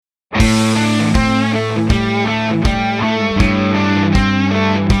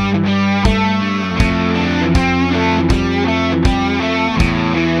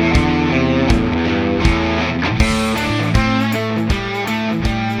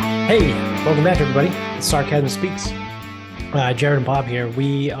Hey, welcome back, everybody. It's Sarcasm Speaks. Jared and Bob here.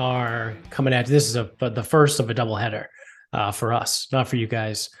 We are coming at this is the first of a doubleheader for us, not for you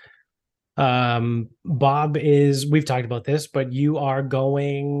guys. Bob we've talked about this, but you are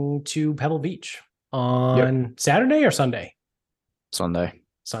going to Pebble Beach on Saturday or Sunday? Sunday.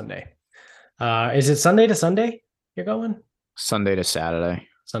 Sunday. Is it Sunday to Sunday you're going? Sunday to Saturday.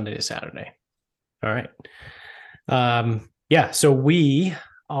 Sunday to Saturday. All right. So we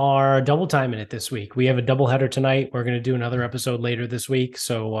are double timing it this week. We have a double header tonight. We're going to do another episode later this week.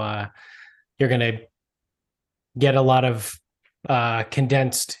 So you're going to get a lot of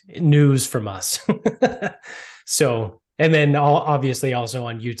condensed news from us. So, and then obviously also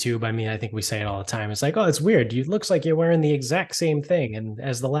on YouTube. I mean, I think we say it all the time. It's like, oh, it's weird. It looks like you're wearing the exact same thing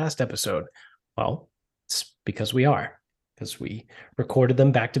as the last episode. Well, it's because we recorded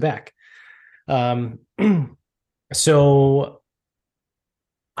them back to back. So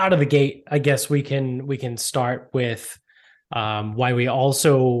out of the gate, I guess we can start with why we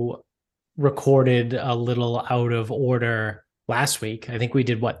also recorded a little out of order last week. I think we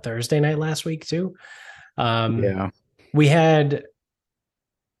did Thursday night last week too. We had,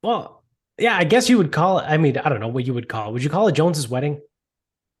 I guess you would call it. I mean, I don't know what you would call it. Would you call it Jones's wedding?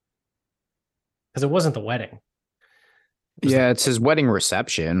 Because it wasn't the wedding. It's his wedding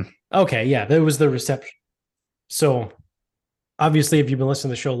reception. Okay, yeah, there was the reception. So obviously, if you've been listening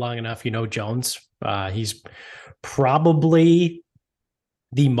to the show long enough, you know Jones. He's probably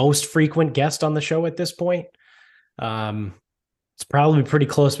the most frequent guest on the show at this point. It's probably pretty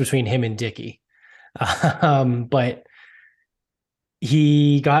close between him and Dickie. But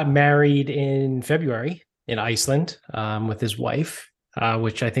he got married in February in Iceland with his wife,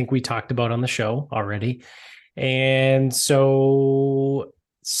 which I think we talked about on the show already. And so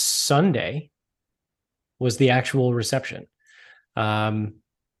Sunday was the actual reception. It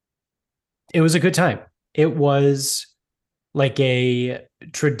was a good time. It was like a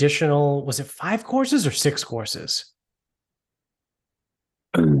traditional, was it 5 courses or 6 courses?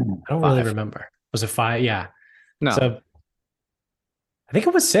 I don't really remember. Was it 5? Yeah. No. So I think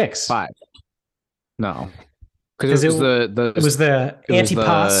it was 6. 5. No. Because it was the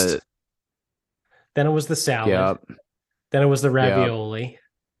antipasto. Then it was the salad. Yep. Then it was the ravioli. Yep.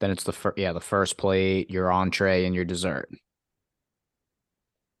 Then it's the first plate, your entree, and your dessert.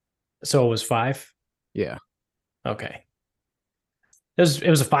 So it was 5? Yeah. Okay. It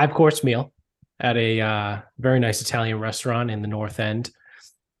was a 5-course meal at a very nice Italian restaurant in the North End.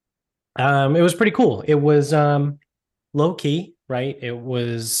 It was pretty cool. It was low key, right? It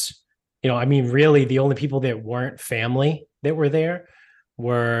was, really the only people that weren't family that were there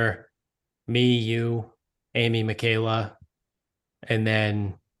were me, you, Amy, Michaela, and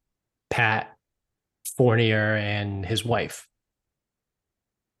then Pat Fournier and his wife.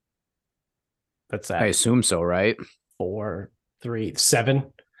 That's that. I assume so, right? 4, 3,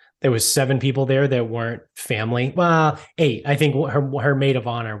 7. There was 7 people there that weren't family. Well, 8. I think her maid of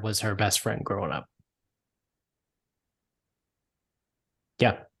honor was her best friend growing up.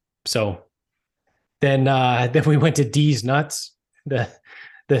 Yeah. So then we went to D's Nuts, the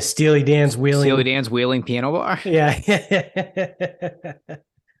Steely Dan's wheeling piano bar. Yeah.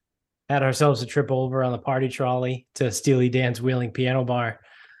 Had ourselves a trip over on the party trolley to Steely Dan's Wheeling Piano Bar.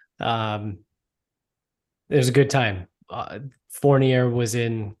 It was a good time. Fournier was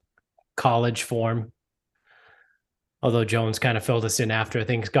in college form, although Jones kind of filled us in after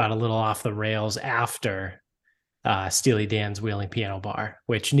things got a little off the rails after Steely Dan's Wheeling Piano Bar,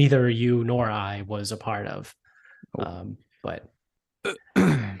 which neither you nor I was a part of. But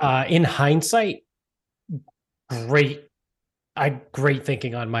in hindsight, great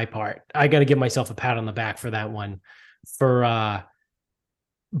thinking on my part. I got to give myself a pat on the back for that one, for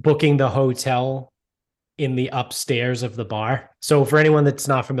booking the hotel in the upstairs of the bar. So for anyone that's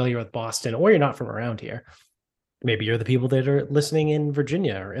not familiar with Boston, or you're not from around here, maybe you're the people that are listening in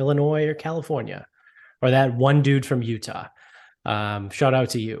Virginia or Illinois or California, or that one dude from Utah. Shout out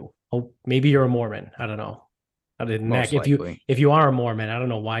to you. Oh, maybe you're a Mormon. I don't know. Other than that, if you are a Mormon, I don't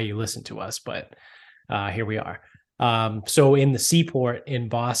know why you listen to us, but here we are. So in the Seaport in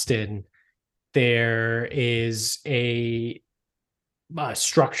Boston, there is a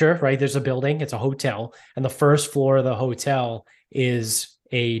structure, right? There's a building, it's a hotel, and the first floor of the hotel is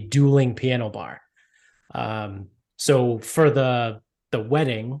a dueling piano bar. So for the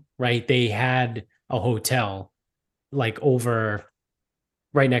wedding, right, they had a hotel like over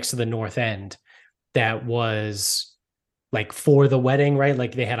right next to the North End that was like for the wedding, right?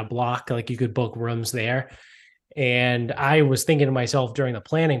 Like they had a block, like you could book rooms there. And I was thinking to myself during the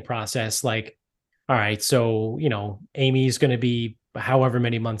planning process, like, all right, so, Amy's going to be however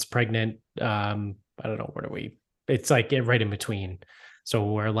many months pregnant. I don't know, what are we? It's like right in between. So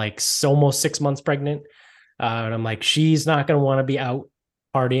we're like almost 6 months pregnant. And I'm like, she's not going to want to be out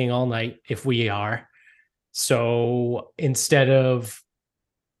partying all night if we are. So instead of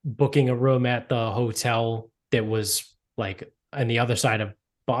booking a room at the hotel that was like on the other side of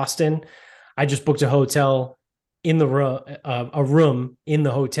Boston, I just booked a hotel in the room, a room in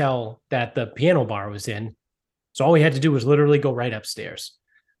the hotel that the piano bar was in. So all we had to do was literally go right upstairs.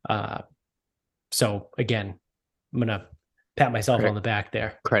 Uh, so again, I'm gonna pat myself on Credit the back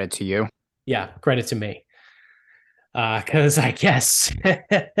there. credit to you. Yeah, credit to me. Because I guess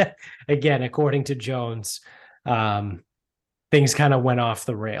again, according to Jones, um, things kind of went off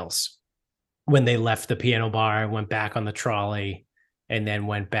the rails when they left the piano bar, went back on the trolley, and then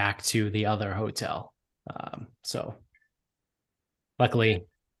went back to the other hotel. So luckily,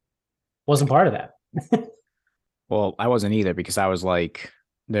 wasn't part of that. Well, I wasn't either because I was like,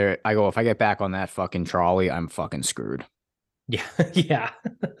 there. I go, if I get back on that fucking trolley, I'm fucking screwed. Yeah, yeah,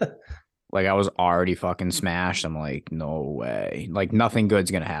 Like I was already fucking smashed. I'm like, no way. Like nothing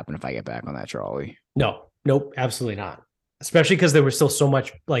good's gonna happen if I get back on that trolley. no, nope, absolutely not. Especially because there was still so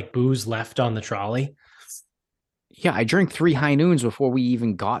much like booze left on the trolley. Yeah, I drank 3 high noons before we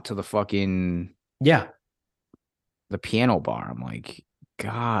even got to Yeah, the piano bar. I'm like,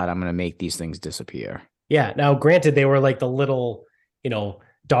 God, I'm gonna make these things disappear. yeah. Now, granted, they were like the little,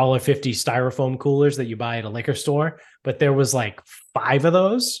 $1.50 styrofoam coolers that you buy at a liquor store, but there was like 5 of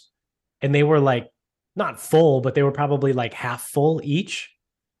those, and they were like not full, but they were probably like half full each.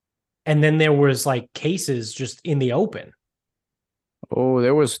 And then there was like cases just in the open. Oh,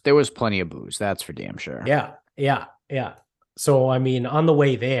 there was plenty of booze. That's for damn sure. Yeah, yeah, yeah. So I mean, on the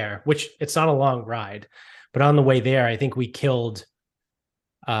way there, which it's not a long ride, but on the way there, I think we killed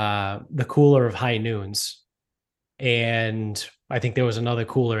the cooler of high noons. And I think there was another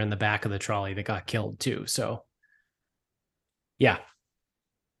cooler in the back of the trolley that got killed too. So yeah,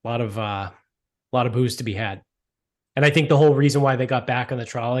 a lot of booze to be had. And I think the whole reason why they got back on the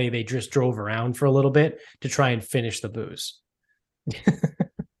trolley, they just drove around for a little bit to try and finish the booze.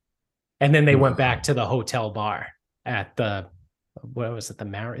 And then they went back to the hotel bar at the, what was it,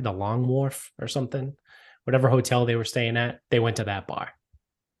 the Long Wharf or something, whatever hotel they were staying at. They went to that bar.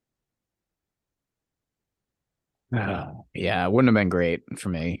 Yeah, it wouldn't have been great for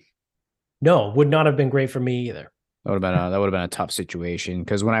me. No, would not have been great for me either. That would have been a tough situation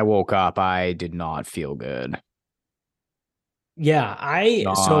because when I woke up, I did not feel good. Yeah,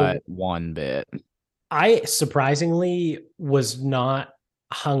 Not one bit. I surprisingly was not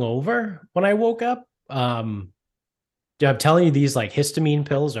hungover when I woke up. I'm telling you, these like histamine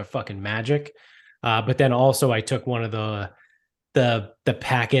pills are fucking magic. But then also I took one of the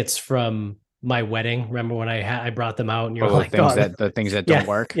packets from my wedding. Remember when I brought them out and you're Or like, oh, the things that yeah, don't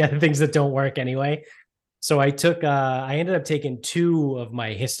work. yeah, the things that don't work anyway. So I ended up taking 2 of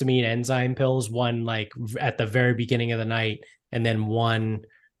my histamine enzyme pills, one like at the very beginning of the night, and then one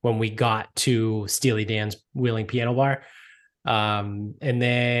when we got to Steely Dan's Wheeling Piano Bar. And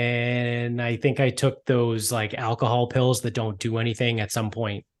then I think I took those like alcohol pills that don't do anything at some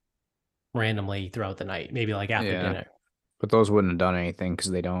point randomly throughout the night, maybe like after Yeah. dinner. But those wouldn't have done anything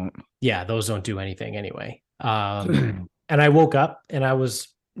because they don't. Yeah, those don't do anything anyway. And I woke up and I was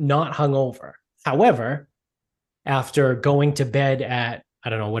not hungover. However, after going to bed at, I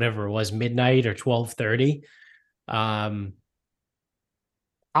don't know, whatever it was, midnight or 12:30,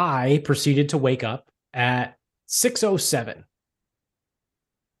 I proceeded to wake up at 6:07.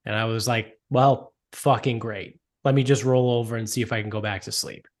 And I was like, well, fucking great. Let me just roll over and see if I can go back to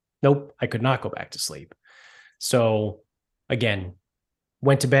sleep. Nope, I could not go back to sleep. So again,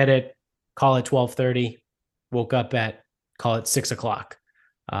 went to bed at, call it 12:30, woke up at, call it 6 o'clock.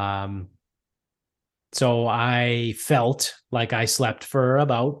 So I felt like I slept for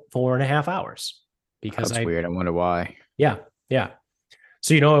about 4.5 hours because That's weird. I wonder why. yeah, yeah.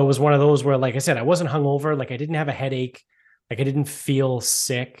 So, it was one of those where, like I said, I wasn't hungover. Like I didn't have a headache. Like I didn't feel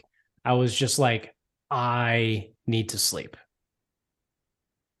sick. I was just like, I need to sleep.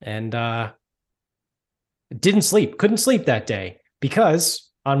 And didn't sleep, couldn't sleep that day because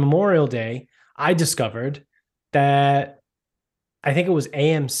on Memorial Day, I discovered that I think it was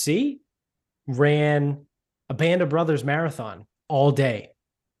AMC ran a Band of Brothers marathon all day.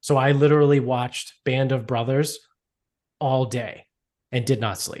 So I literally watched Band of Brothers all day and did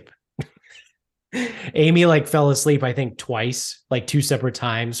not sleep. Amy like fell asleep, I think twice, like 2 separate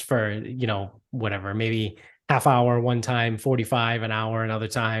times for, whatever, maybe half hour one time, 45 an hour another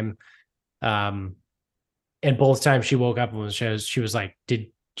time. And both times she woke up and she was like, did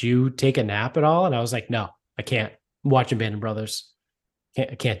you take a nap at all? And I was like, no, I can't. I'm watching Band of Brothers.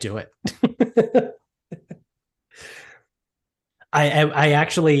 Can't do it. I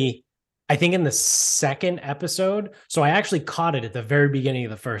actually, I think in the second episode, so I actually caught it at the very beginning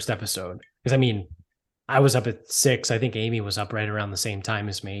of the first episode. Because I mean, I was up at 6. I think Amy was up right around the same time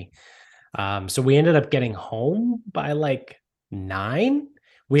as me. So we ended up getting home by like 9.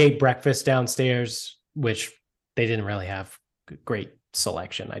 We ate breakfast downstairs, which they didn't really have great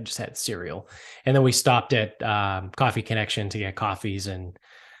selection. I just had cereal. And then we stopped at Coffee Connection to get coffees and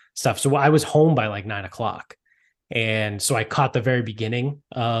stuff. So I was home by like 9 o'clock. And so I caught the very beginning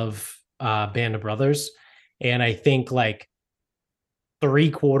of Band of Brothers. And I think like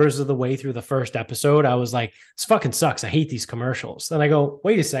 3/4 of the way through the first episode, I was like, this fucking sucks. I hate these commercials. Then I go,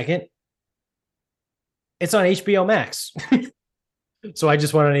 wait a second. It's on HBO Max. So I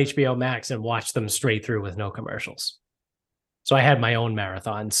just went on HBO Max and watched them straight through with no commercials. So I had my own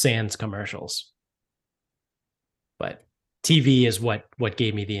marathon, sans commercials. But TV is what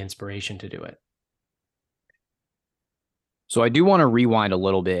gave me the inspiration to do it. So I do want to rewind a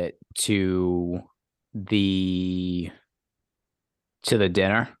little bit to the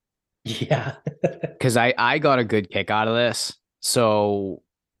dinner. Yeah. Because I got a good kick out of this. So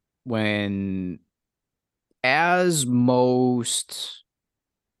when as most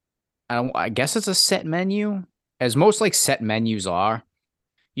I guess it's a set menu. As most like set menus are,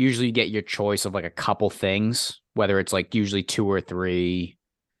 usually you get your choice of like a couple things, whether it's like usually 2 or 3,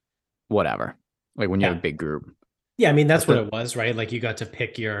 whatever. Like when you have a big group. Yeah, I mean that's what it was, right? Like you got to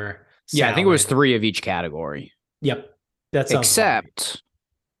pick your salad. Yeah, I think it was 3 of each category. Yep. That sounds except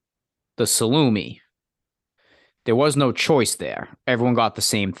the salumi. There was no choice there. Everyone got the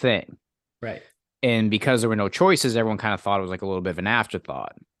same thing. Right. And because there were no choices, everyone kind of thought it was like a little bit of an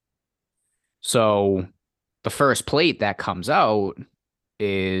afterthought. So the first plate that comes out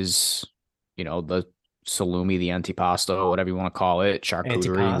is, the salumi, the antipasto, whatever you want to call it,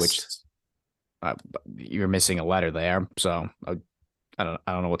 charcuterie, which you're missing a letter there. So I don't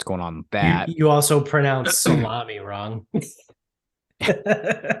know what's going on with that. You also pronounced salami wrong.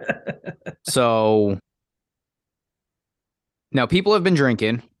 So now people have been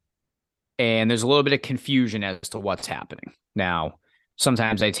drinking and there's a little bit of confusion as to what's happening. Now,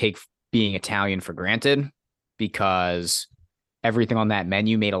 sometimes I take being Italian for granted because everything on that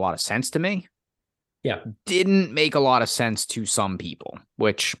menu made a lot of sense to me. Yeah. Didn't make a lot of sense to some people,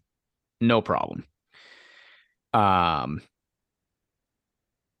 which no problem. I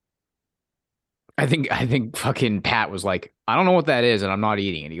think fucking Pat was like, I don't know what that is, and I'm not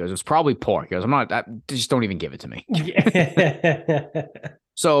eating it. He goes, it's probably pork. He goes, I'm not. Just don't even give it to me.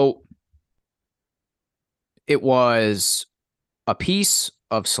 So it was a piece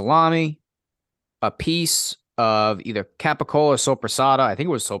of salami, a piece of either capicola or soppressata. I think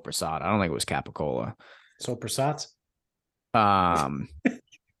it was soppressata. I don't think it was capicola. Soppressata.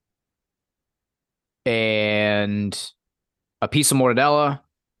 And a piece of mortadella,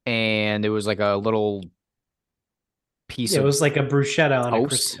 and it was like a little piece. It was like a bruschetta on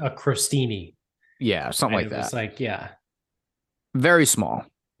toast. a crostini. Yeah, something like that. It was like, yeah, very small.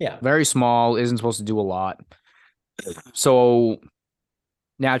 Yeah, very small. Isn't supposed to do a lot. So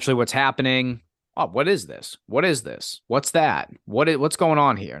naturally, what's happening? Oh, what is this? What is this? What's that? What's going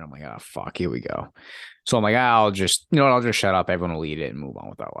on here? And I'm like, oh fuck, here we go. So I'm like, I'll just shut up. Everyone will eat it and move on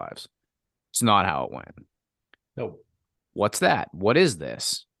with our lives. It's not how it went. Nope. What's that? What is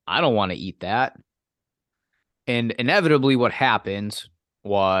this? I don't want to eat that. And inevitably what happened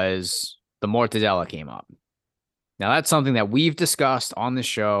was the mortadella came up. Now that's something that we've discussed on the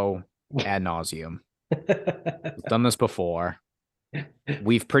show ad nauseum. We've done this before.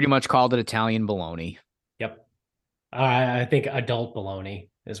 We've pretty much called it Italian bologna. Yep. I think adult bologna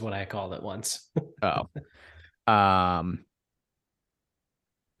is what I called it once. Oh.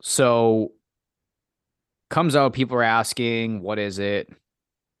 So comes out, people are asking, what is it?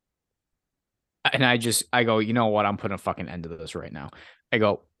 And I go, you know what? I'm putting a fucking end to this right now. I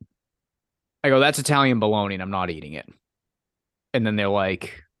go, that's Italian bologna and I'm not eating it. And then they're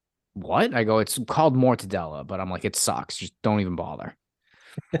like, what? I go, it's called mortadella, but I'm like, it sucks. Just don't even bother.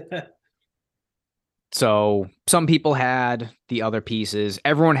 So some people had the other pieces.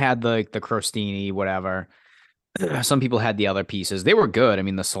 Everyone had the crostini, whatever. Some people had the other pieces. They were good. I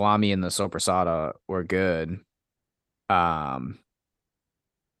mean, the salami and the soppressata were good.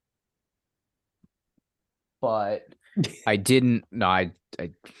 But I didn't. No, I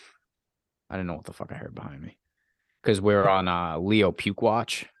didn't know what the fuck I heard behind me because we're on Leo Puke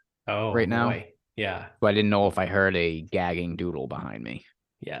Watch. Oh, right now. Boy. Yeah. So I didn't know if I heard a gagging doodle behind me.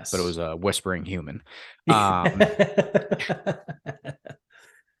 Yes. But it was a whispering human.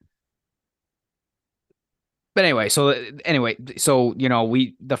 But so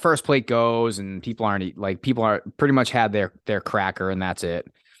the first plate goes and people are pretty much had their cracker and that's it,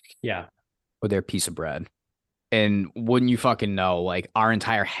 Yeah. or their piece of bread. And wouldn't you fucking know, like our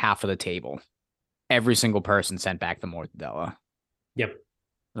entire half of the table, every single person sent back the mortadella. Yep.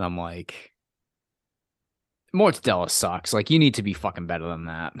 And I'm like, mortadella sucks. Like you need to be fucking better than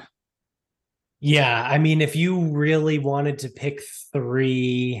that. Yeah, I mean, if you really wanted to pick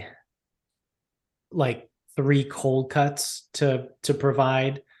three, like three cold cuts to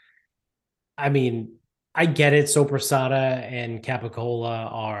provide, I mean, I get it. Soprasada and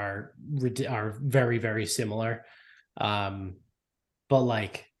Capicola are very very similar, um, but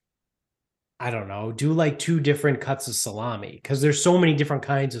like I don't know, do like two different cuts of salami because there's so many different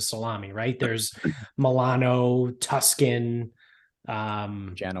kinds of salami, right? There's Milano, Tuscan,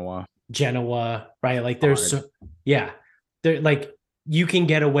 um, Genoa, Genoa, right? Like there's hard. so yeah, there like you can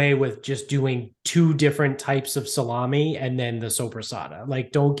get away with just doing two different types of salami and then the sopressata.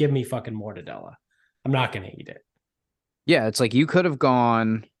 Like, don't give me fucking mortadella. I'm not gonna eat it. Yeah, it's like you could have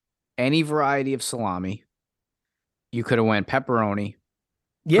gone any variety of salami. You could have went pepperoni,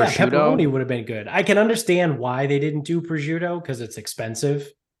 Yeah, prosciutto. pepperoni would have been good. I can understand why they didn't do prosciutto because it's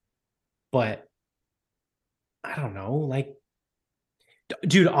expensive, but I don't know. Like,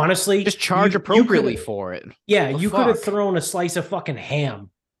 dude, honestly, Just charge you appropriately could for it. yeah, The you could have fuck? thrown a slice of fucking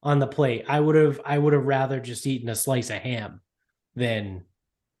ham on the plate. I would have rather just eaten a slice of ham than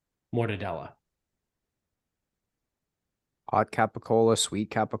mortadella. Hot capicola, sweet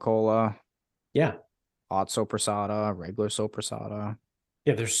capicola, Yeah. hot sopressata, regular sopressata.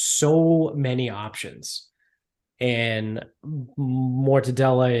 Yeah, there's so many options. And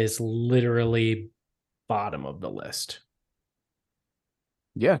mortadella is literally bottom of the list.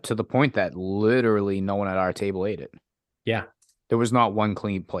 Yeah, to the point that literally no one at our table ate it. Yeah. There was not one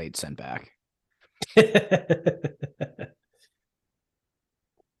clean plate sent back.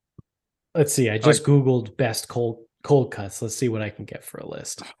 Let's see. I Like just Googled best cold cuts. Let's see what I can get for a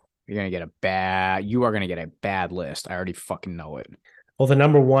list. you are gonna get a bad list. I already fucking know it. Well, the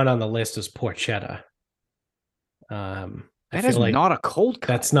number one on the list is porchetta. I That feel is like not a cold cut.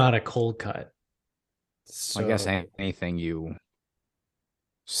 that's not a cold cut. I guess So, anything you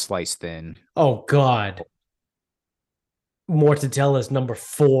slice thin. oh God, mortadella is number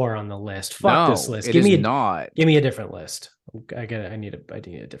four on the list. Fuck this No, list. it is not. Give me a different list. I need a What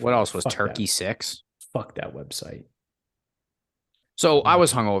different else list. was Fuck that. turkey 6? Fuck that website. So I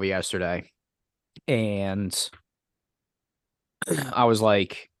was hungover yesterday and I was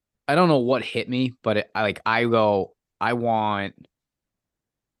like, I don't know what hit me, but I want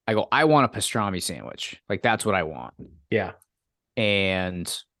a pastrami sandwich. Like that's what I want. Yeah. And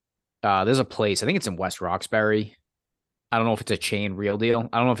there's a place, I think it's in West Roxbury. I don't know if it's a chain real deal.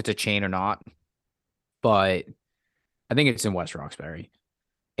 I don't know if it's a chain or not, but I think it's in West Roxbury.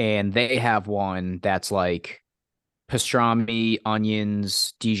 And they have one that's like pastrami,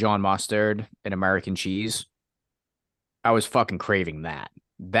 onions, Dijon mustard, and American cheese. I was fucking craving that.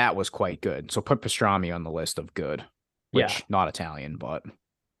 That was quite good. So put pastrami on the list of good, Yeah. which not Italian, but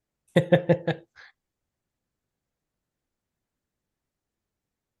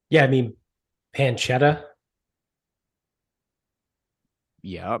Yeah, I mean pancetta.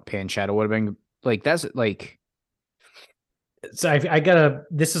 yeah, pancetta would have been like that's like So I gotta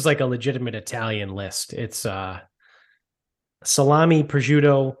this is like a legitimate Italian list. It's salami,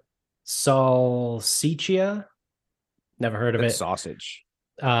 prosciutto, salsiccia. Never heard of that's it. sausage.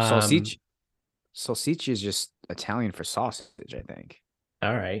 Um, Sausage sausage is just Italian for sausage, I think.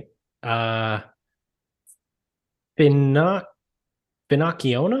 all right. Uh Finoc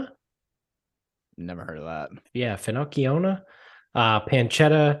Finocchiona? Never heard of that. Yeah, Finocchiona.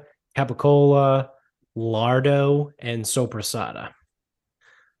 Pancetta, capicola, lardo, and sopressata.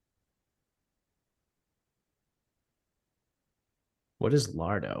 What is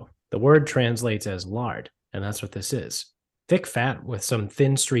lardo? The word translates as lard, and that's what this is. Thick fat with some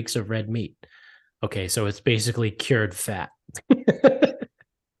thin streaks of red meat. Okay, so it's basically cured fat.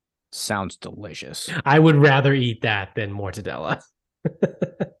 Sounds delicious. I would rather eat that than mortadella.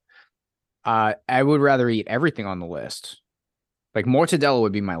 I would rather eat everything on the list. Like mortadella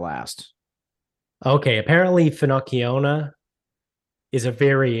would be my last. Okay, apparently Finocchiona is a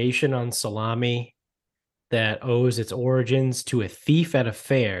variation on salami that owes its origins to a thief at a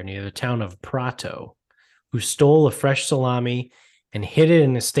fair near the town of Prato who stole a fresh salami and hid it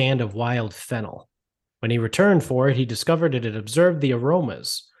in a stand of wild fennel. When he returned for it, he discovered it had observed the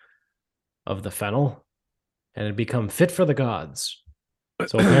aromas of the fennel and had become fit for the gods.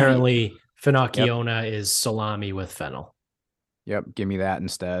 So apparently, Yep. Finocchiona is salami with fennel. Yep. Give me that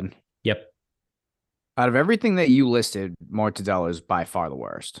instead. Yep. Out of everything that you listed, mortadella is by far the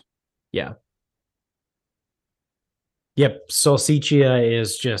worst. Yeah. Yep. Salsiccia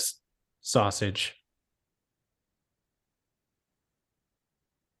is just sausage.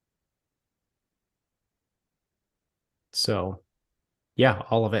 So yeah,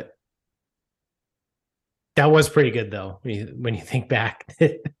 all of it. That was pretty good though. When you think back,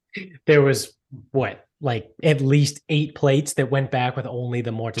 there was what, like at least 8 plates that went back with only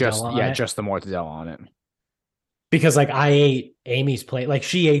the Just mortadella on yeah, it. just the mortadella on it. Because like I ate Amy's plate, like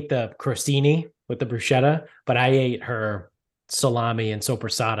she ate the crostini with the bruschetta, but I ate her salami and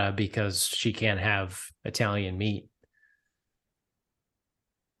soppressata because she can't have Italian meat.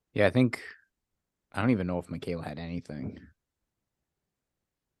 Yeah, I don't even know if Michaela had anything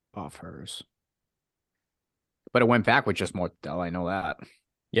off hers. But it went back with just mortadella. I know that.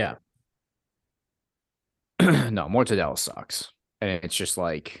 Yeah. No, mortadella sucks. And it's just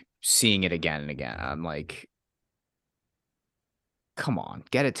like seeing it again and again. I'm like, come on,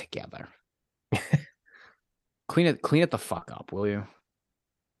 get it together. Clean it the fuck up, will you?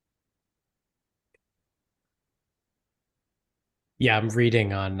 Yeah, I'm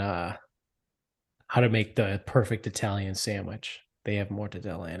reading on how to make the perfect Italian sandwich. They have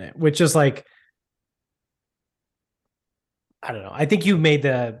mortadella in it, which is like, I don't know. I think you made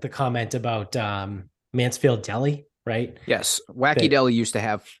the comment about Mansfield Deli, right? Yes, Wacky That Deli used to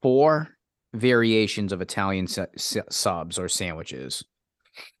have 4 variations of Italian subs or sandwiches,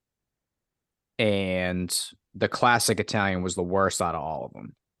 and the classic Italian was the worst out of all of them.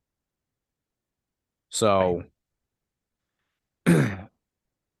 right. So,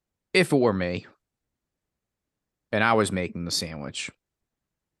 if it were me and I was making the sandwich,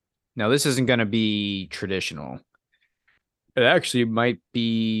 now this isn't going to be traditional. It actually might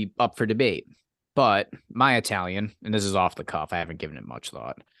be up for debate, but my Italian, and this is off the cuff, I haven't given it much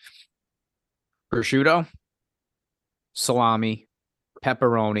thought. Prosciutto, salami,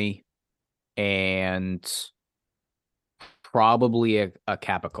 pepperoni, and probably a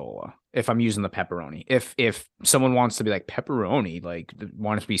capicola if I'm using the pepperoni. If someone wants to be like pepperoni, like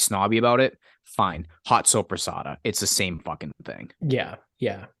wants to be snobby about it, fine. Hot soppressata, it's the same fucking thing. Yeah,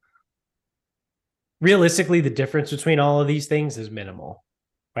 yeah. Realistically, the difference between all of these things is minimal,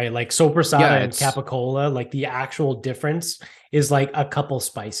 right? Like Yeah, soppressata and it's capicola, like the actual difference is like a couple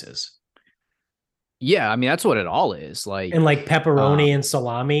spices. yeah. I mean, that's what it all is. And like pepperoni Um, and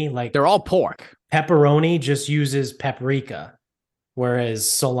salami, like they're all pork. pepperoni just uses paprika, whereas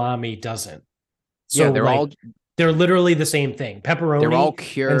salami doesn't. Yeah, So like they're literally the same thing. they're all Pepperoni and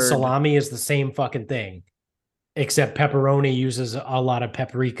cured. salami is the same fucking thing, except pepperoni uses a lot of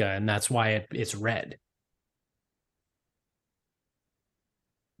paprika, and that's why it's red.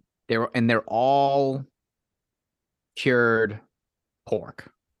 They're all cured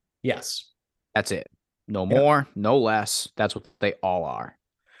pork. Yes. That's it. No Yeah. more, no less. That's what they all are.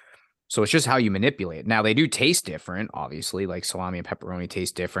 So it's just how you manipulate it. Now they do taste different, obviously. Like salami and pepperoni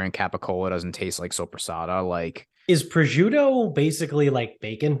taste different. Capicola doesn't taste like soppressata. Like Is prosciutto basically like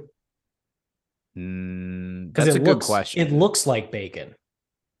bacon? Because that's a good it question. looks like bacon.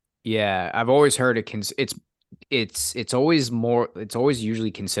 Yeah, I've always heard it. It's always more. It's always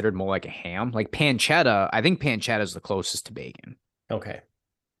usually considered more like a ham. Like pancetta. I think pancetta is the closest to bacon Okay.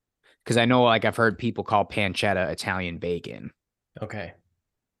 because I know like I've heard people call pancetta Italian bacon, Okay.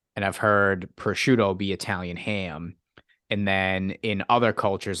 and I've heard prosciutto be Italian ham. And then in other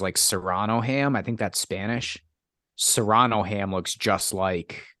cultures like Serrano ham, I think that's Spanish. Serrano ham looks just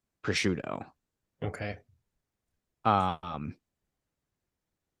like prosciutto. Okay. Um,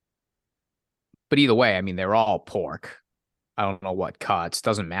 but either way, I mean, they're all pork. I don't know what cuts.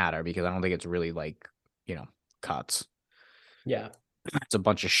 Doesn't matter because I don't think it's really like, you know, cuts. Yeah. It's a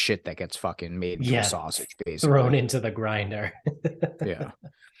bunch of shit that gets fucking made into a Yeah. sausage, Thrown basically. into the grinder. Yeah.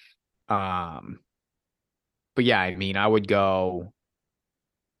 Um, but yeah, I mean, I would go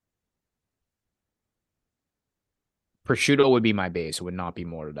prosciutto would be my base. It would not be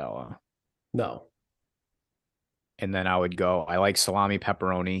mortadella. No. And then I would go, I like salami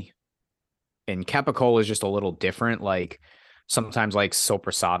pepperoni. And capicola is just a little different. Like sometimes like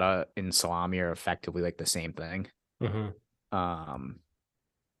soppressata and salami are effectively like the same thing. Mhm. Um,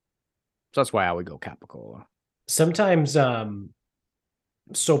 so that's why I would go capicola. Sometimes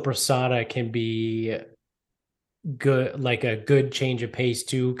soppressata can be good, like a good change of pace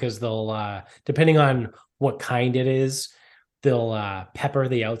too, because they'll depending on what kind it is, they'll pepper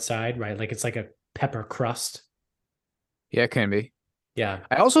the outside, right? Like it's like a pepper crust. Yeah, it can be. Yeah.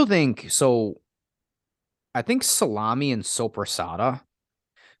 I also think so. I think salami and soppressata,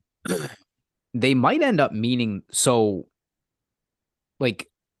 they might end up meaning so like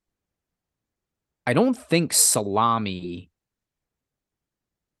I don't think salami.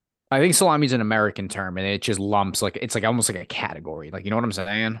 I think salami is an American term, and it just lumps like it's like almost like a category. Like you know what I'm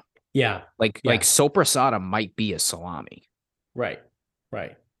saying? Yeah. Like Yeah. sopressata might be a salami, Right.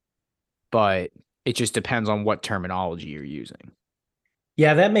 Right. but it just depends on what terminology you're using.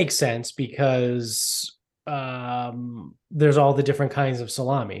 Yeah, that makes sense because there's all the different kinds of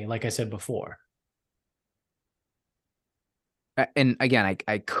salami, like I said before. And again,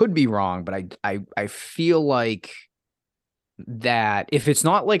 I could be wrong, but I feel like that if it's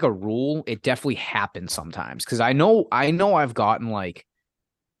not like a rule, it definitely happens sometimes. Because I know I've gotten like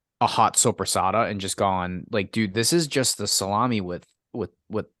a hot sopressata and just gone like, dude, this is just the salami with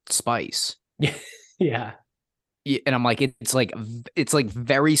spice. Yeah. Yeah. And I'm like, it's like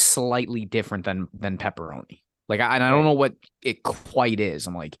very slightly different than pepperoni. Like I don't Right. know what it quite is.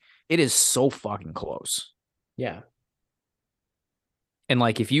 I'm like, it is so fucking close. Yeah. And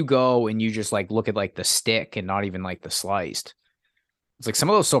like if you go and you just like look at like the stick and not even like the sliced, it's like some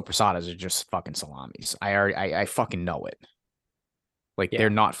of those soprasatas are just fucking salamis. I fucking know it. Like they're Yeah.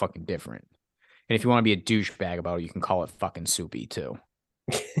 not fucking different. And if you want to be a douchebag about it, you can call it fucking soupy too.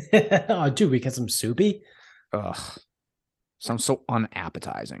 Oh, dude, because I'm soupy. Ugh, sounds so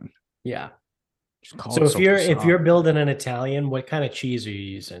unappetizing. Yeah. Just call So it if you're sopressata. building an Italian, what kind of cheese are you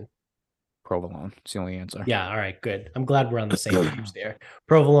using? Provolone. It's the only answer. Yeah, all right, good. I'm glad we're on the same page there.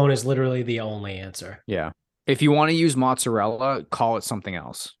 Provolone is literally the only answer. Yeah. If you want to use mozzarella, call it something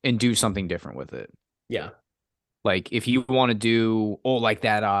else and do something different with it. Yeah. Like if you want to do like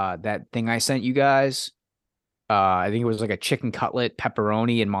that thing I sent you guys, I think it was like a chicken cutlet,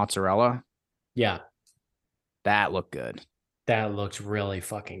 pepperoni, and mozzarella. Yeah. That looked good. That looks really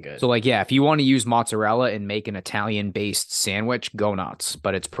fucking good. So like yeah, if you want to use mozzarella and make an Italian based sandwich, go nuts.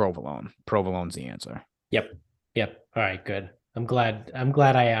 But it's provolone. Provolone's the answer. Yep. Yep. All right, good. I'm glad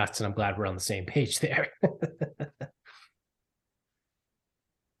I asked and I'm glad we're on the same page there.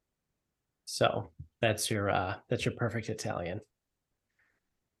 So that's your perfect Italian.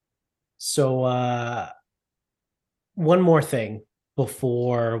 So one more thing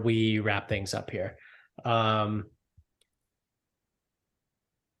before we wrap things up here. Um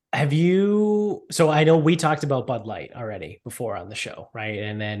have you so I know we talked about Bud Light already before on the show, right?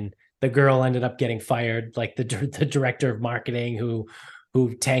 And then the girl ended up getting fired, like the director of marketing who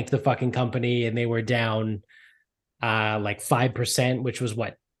tanked the fucking company and they were down like 5%, which was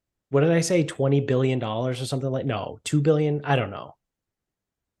what did I say? $20 billion or something like no, 2 billion. I don't know.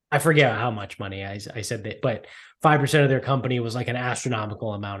 I forget how much money I said that, but 5% of their company was like an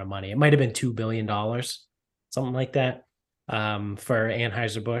astronomical amount of money. It might have been $2 billion, something like that, for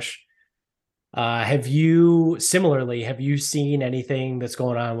Anheuser-Busch. Have you seen anything that's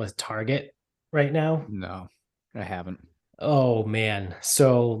going on with Target right now? No, I haven't. Oh man.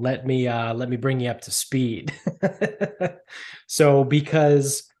 So let me bring you up to speed. So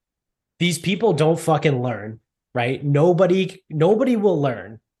because these people don't fucking learn, right? Nobody will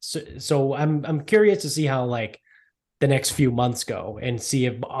learn. So I'm curious to see how like the next few months go and see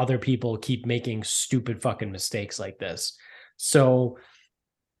if other people keep making stupid fucking mistakes like this. So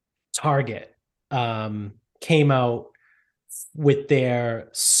Target came out with their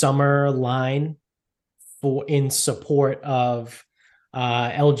summer line for in support of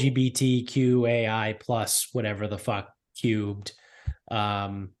LGBTQAI plus whatever the fuck cubed.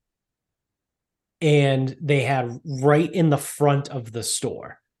 Um, and they had right in the front of the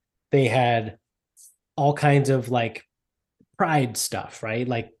store, they had all kinds of like pride stuff, right?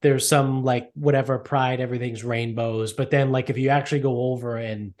 Like there's some like whatever pride, everything's rainbows. But then like if you actually go over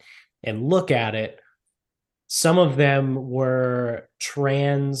and look at it, some of them were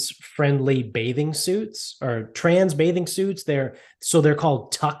trans friendly bathing suits or trans bathing suits. They're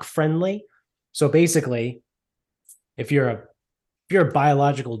called tuck friendly. So basically, if you're a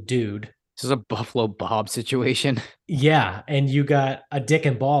biological dude, This is a Buffalo Bob situation. yeah, and you got a dick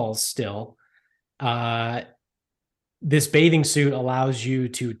and balls still, uh, this bathing suit allows you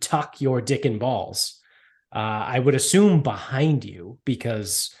to tuck your dick and balls. I would assume behind you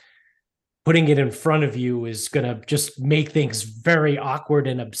because putting it in front of you is going to just make things very awkward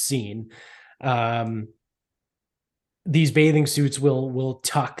and obscene. Um, these bathing suits will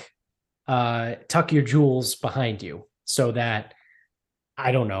tuck your jewels behind you so that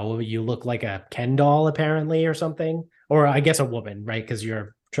I don't know, you look like a Ken doll apparently or something, or I guess a woman, right? Because you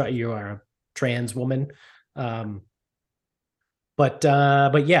are a trans woman. Um, but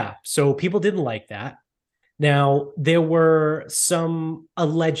yeah, so people didn't like that. Now there were some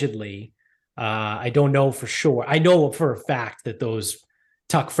allegedly, I don't know for sure. I know for a fact that those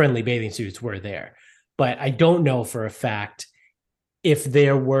tuck friendly bathing suits were there, but I don't know for a fact if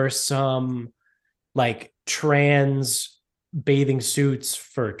there were some like trans bathing suits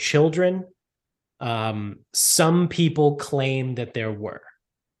for children. Some people claim that there were.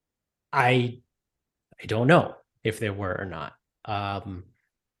 I I don't know if there were or not.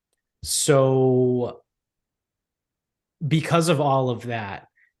 So because of all of that,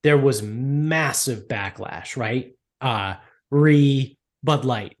 there was massive backlash, right? Re Bud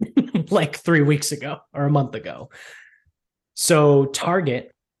Light like 3 weeks ago or a month ago. So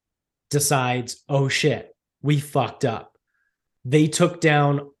Target decides, oh shit, we fucked up. They took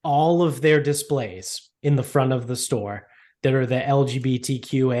down all of their displays in the front of the store that are the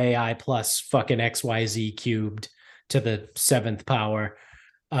LGBTQAI plus fucking XYZ cubed to the seventh power.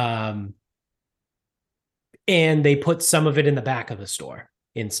 Um, and they put some of it in the back of the store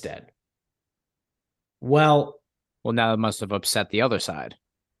instead. Well, Well, now it must have upset the other side.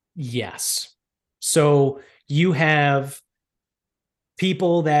 yes. So you have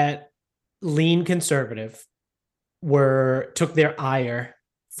people that lean conservative took their ire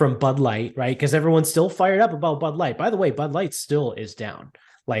from Bud Light, right? Because everyone's still fired up about Bud Light. By the way, Bud Light still is down.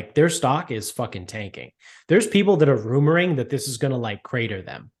 Like their stock is fucking tanking. There's people that are rumoring that this is going to like crater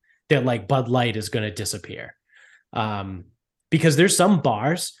them, that like Bud Light is going to disappear. Because there's some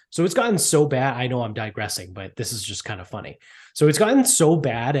bars. So it's gotten so bad. I know I'm digressing, but this is just kind of funny. So it's gotten so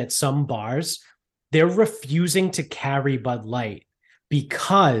bad at some bars, they're refusing to carry Bud Light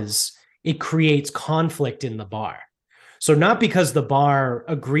because it creates conflict in the bar. So not because the bar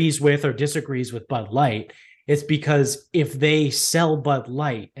agrees with or disagrees with Bud Light, it's because if they sell Bud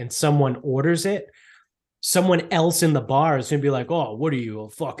Light and someone orders it, someone else in the bar is going to be like, oh, what are you, a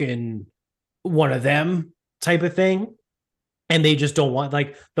fucking one of them type of thing? And they just don't want,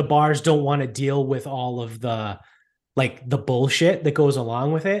 like, the bars don't want to deal with all of the, like, the bullshit that goes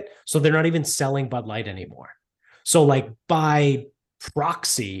along with it. So they're not even selling Bud Light anymore. So, like, by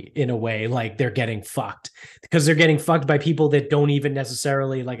proxy, in a way, like, they're getting fucked because they're getting fucked by people that don't even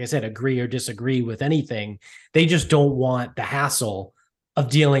necessarily, like I said, agree or disagree with anything. They just don't want the hassle of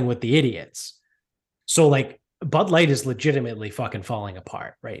dealing with the idiots. So, like, Bud Light is legitimately fucking falling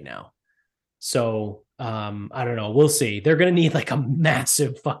apart right now. So I don't know. We'll see. They're gonna need like a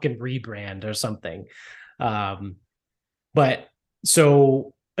massive fucking rebrand or something. But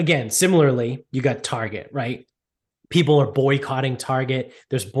so again, similarly, you got Target, right? People are boycotting Target.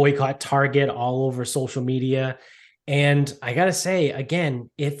 There's boycott Target all over social media. And I gotta say,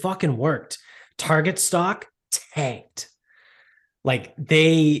 again, it fucking worked. Target stock tanked. Like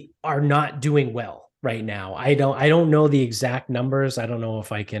they are not doing well right now. I don't know the exact numbers. I don't know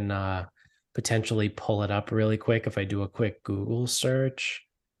if I can potentially pull it up really quick if I do a quick Google search.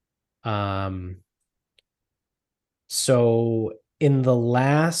 So in the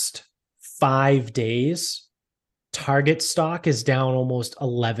last 5 days, Target stock is down almost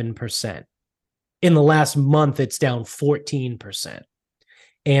 11%. In the last month, it's down 14%.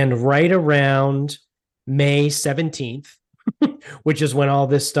 And right around May 17th, which is when all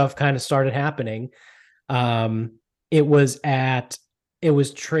this stuff kind of started happening, it was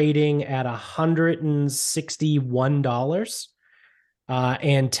trading at $161.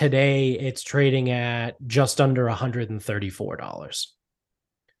 And today it's trading at just under $134.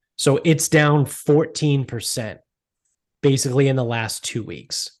 So it's down 14% basically in the last 2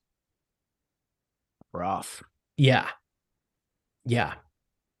 weeks. Rough. Yeah. Yeah.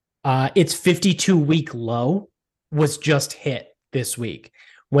 Its 52-week low was just hit this week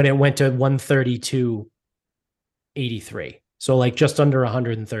when it went to 132.83. So like just under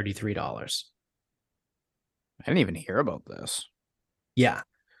 $133. I didn't even hear about this. Yeah.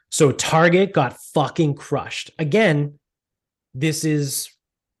 So Target got fucking crushed. Again, this is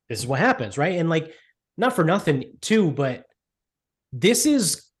what happens, right? And like, not for nothing too, but this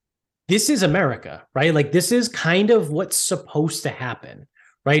is America, right? Like this is kind of what's supposed to happen,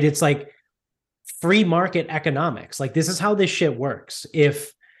 right? It's like free market economics. Like this is how this shit works.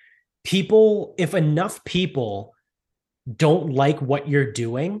 If enough people don't like what you're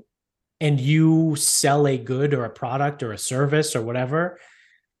doing and you sell a good or a product or a service or whatever,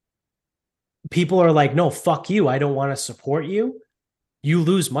 people are like, no, fuck you. I don't want to support you. You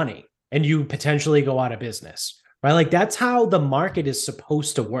lose money and you potentially go out of business, right? Like that's how the market is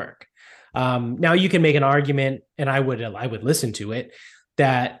supposed to work. Now you can make an argument, and I would listen to it,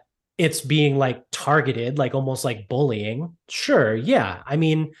 that it's being like targeted, like almost like bullying. Sure, yeah. I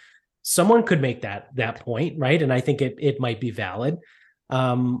mean, someone could make that point, right? And I think it might be valid.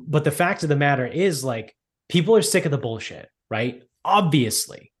 But the fact of the matter is, like, people are sick of the bullshit, right?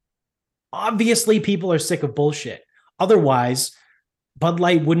 Obviously, people are sick of bullshit. Otherwise, Bud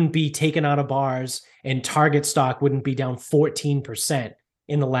Light wouldn't be taken out of bars and Target stock wouldn't be down 14%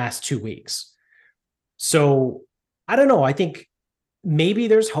 in the last 2 weeks. So I don't know. I think maybe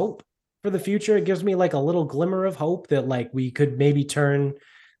there's hope for the future. It gives me like a little glimmer of hope that like we could maybe turn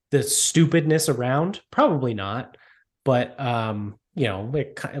the stupidness around. Probably not, but like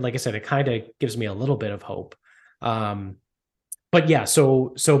I said, it kind of gives me a little bit of hope. Um, but yeah,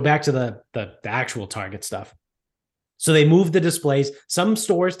 so back to the actual Target stuff. So they move the displays. Some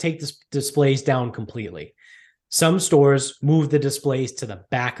stores take the displays down completely. Some stores move the displays to the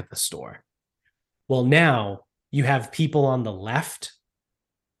back of the store. Well, now you have people on the left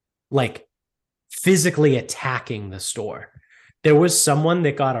like physically attacking the store. There was someone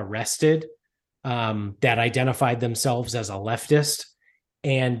that got arrested that identified themselves as a leftist,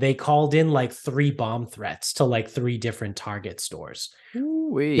 and they called in like 3 bomb threats to like 3 different Target stores.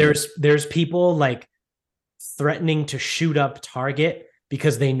 Ooh-wee. There's people like threatening to shoot up Target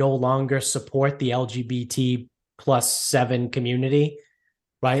because they no longer support the LGBT+7 community,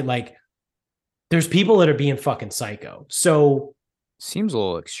 right? Like there's people that are being fucking psycho. So Seems a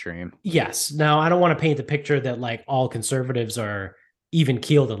little extreme. yes. Now I don't want to paint the picture that like all conservatives are even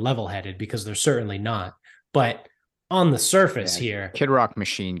keeled and level headed because they're certainly not. But on the surface here, Kid Rock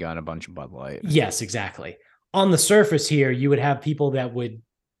Machine Gun, a bunch of Bud Light. yes, exactly. On the surface here, you would have people that would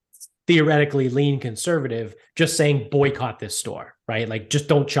theoretically lean conservative, just saying boycott this store, right? Like just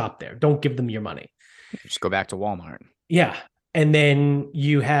don't shop there. Don't give them your money. Just go back to Walmart. Yeah. And then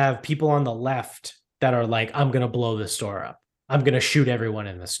you have people on the left that are like, I'm going to blow this store up. I'm going to shoot everyone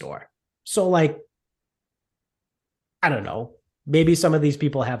in the store. So, like, I don't know. Maybe some of these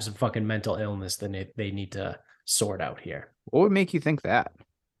people have some fucking mental illness that they need to sort out here. What would make you think that?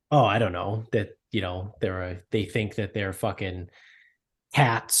 Oh, I don't know. That, they think that they're fucking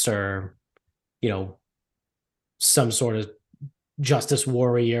cats or, some sort of justice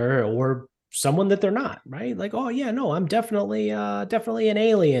warrior or someone that they're not, right? Like, oh yeah, no, I'm definitely an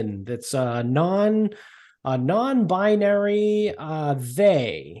alien that's non-binary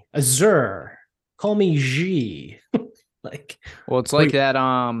they Azure. Call me G. Like, Well, it's like that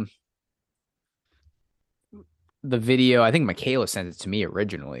the video, I think Michaela sent it to me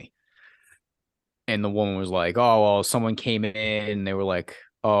originally. And the woman was like, "Oh, well, someone came in and they were like,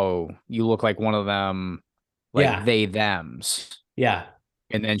 "Oh, you look like one of them, like yeah, they thems." yeah,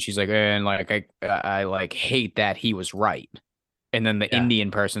 And then she's like, and like I like hate that he was right. And then the yeah,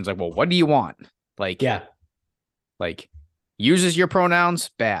 Indian person's like, "Well, what do you want?" Like, yeah, like uses your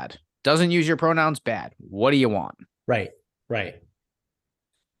pronouns, bad. Doesn't use your pronouns, bad. What do you want? right, right,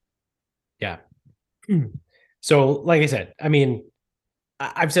 yeah. So, like I said, I mean,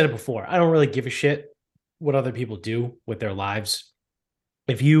 I've said it before. I don't really give a shit what other people do with their lives.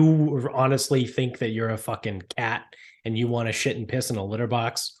 If you honestly think that you're a fucking cat and you want to shit and piss in a litter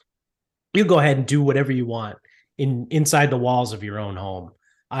box, you go ahead and do whatever you want inside the walls of your own home.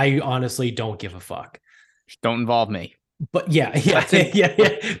 I honestly don't give a fuck. Just don't involve me. But yeah.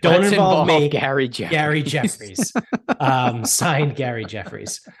 Don't involve me. Gary Jeffries. Gary Jeffries. Signed Gary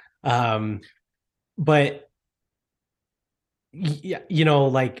Jeffries. But yeah,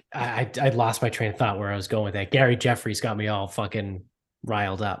 like I lost my train of thought where I was going with that. Gary Jeffries got me all fucking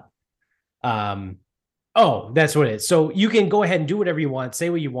riled up. Oh, that's what it is. So you can go ahead and do whatever you want, say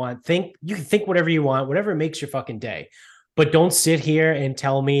what you want, you can think whatever you want, whatever makes your fucking day. But don't sit here and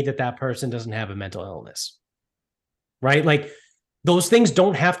tell me that person doesn't have a mental illness. Right? Like those things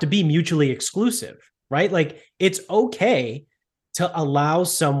don't have to be mutually exclusive, right? Like it's okay to allow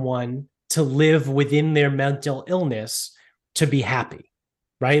someone to live within their mental illness to be happy,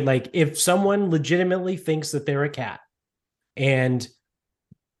 right? Like if someone legitimately thinks that they're a cat and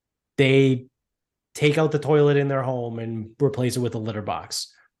they take out the toilet in their home and replace it with a litter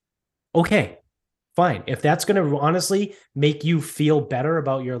box, okay, fine. If that's going to honestly make you feel better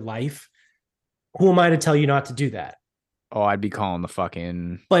about your life, who am I to tell you not to do that? Oh, I'd be calling the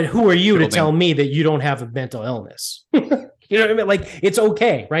fucking. But who are you to tell me that you don't have a mental illness? You know what I mean? Like it's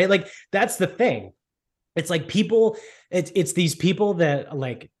okay, right? Like that's the thing. It's like people, it's these people that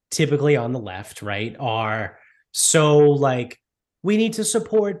like typically on the left, right, are so like, we need to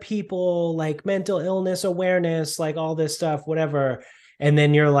support people like mental illness awareness, like all this stuff, whatever. And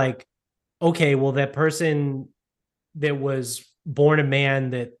then you're like, okay, well, that person that was born a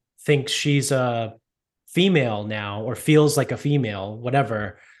man that thinks she's a female now or feels like a female,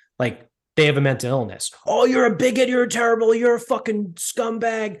 whatever, like they have a mental illness. Oh, you're a bigot, you're terrible, you're a fucking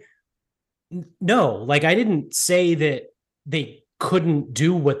scumbag. No, like I didn't say that they couldn't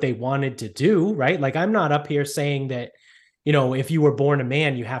do what they wanted to do, right? Like I'm not up here saying that, if you were born a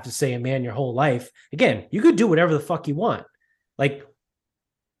man, you have to stay a man your whole life. Again, you could do whatever the fuck you want. Like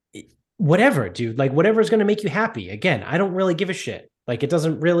whatever, dude, like whatever's going to make you happy. Again, I don't really give a shit. Like it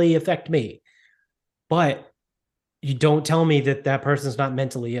doesn't really affect me. but you don't tell me that that person's not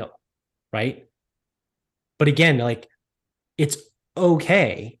mentally ill, right? But again, like it's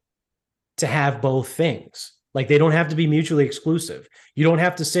okay to have both things. Like they don't have to be mutually exclusive. You don't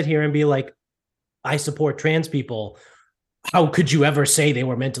have to sit here and be like, I support trans people. How could you ever say they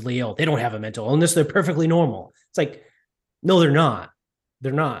were mentally ill? They don't have a mental illness. They're perfectly normal. It's like, no, they're not.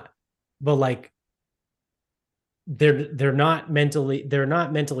 They're not. But like they're not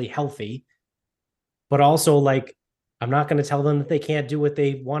mentally healthy, but also like I'm not going to tell them that they can't do what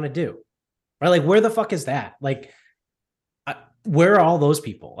they want to do. Right? Like where the fuck is that? Like where are all those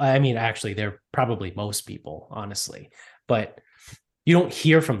people? I mean, actually, they're probably most people, honestly, but you don't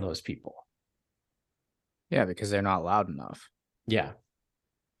hear from those people. Yeah, because they're not loud enough, Yeah.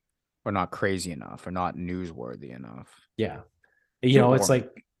 or not crazy enough, or not newsworthy enough. Yeah. Too It's boring.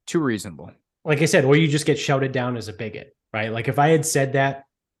 Too reasonable. like I said, or you just get shouted down as a bigot, right? Like if I had said that,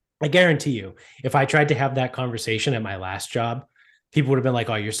 I guarantee you, if I tried to have that conversation at my last job, people would have been like,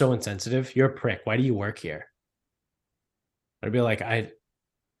 "Oh, you're so insensitive. You're a prick. Why do you work here?" I'd be like, I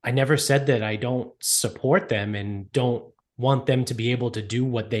never said that I don't support them and don't want them to be able to do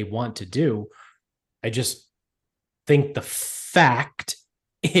what they want to do. I just think the fact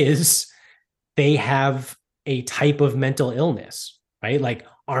is they have a type of mental illness, right? Like,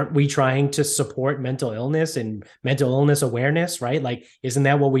 aren't we trying to support mental illness and mental illness awareness, right? Like, isn't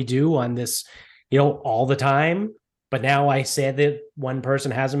that what we do on this, all the time? But now I said that one person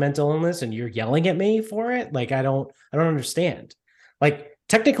has a mental illness and you're yelling at me for it. Like, I don't understand. Like,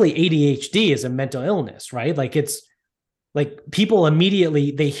 technically ADHD is a mental illness, right? Like it's like people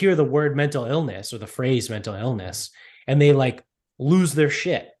immediately they hear the word mental illness or the phrase mental illness and they like lose their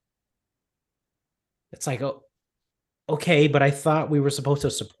shit. It's like, oh, okay, but I thought we were supposed to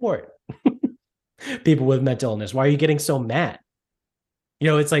support people with mental illness. Why are you getting so mad?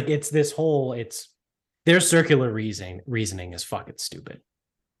 It's like it's this whole it's their circular reasoning is fucking stupid.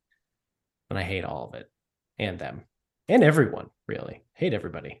 And I hate all of it. And them. And everyone, really. Hate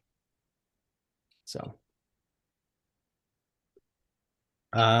everybody. So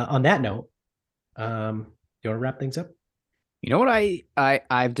on that note, you want to wrap things up? You know what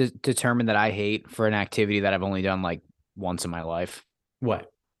I've determined that I hate for an activity that I've only done like once in my life?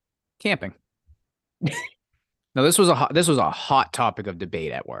 What? Camping. No, this was a hot topic of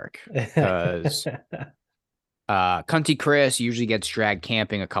debate at work because Cunty Chris usually gets dragged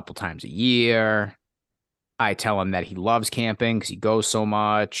camping a couple times a year. I tell him that he loves camping because he goes so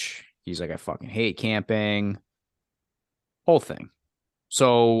much. He's like, I fucking hate camping. Whole thing.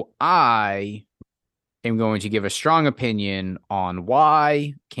 So I am going to give a strong opinion on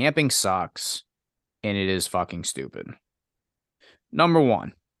why camping sucks and it is fucking stupid. Number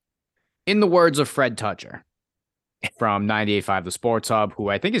one, in the words of Fred Toucher from 98.5 The Sports Hub, who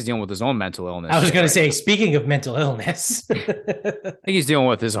I think is dealing with his own mental illness. I was going to say, now. Speaking of mental illness, I think he's dealing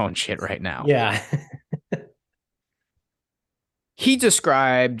with his own shit right now. Yeah. He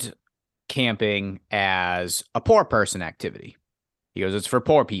described camping as a poor person activity. He goes, it's for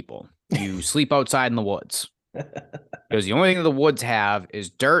poor people. You sleep outside in the woods. He goes, the only thing the woods have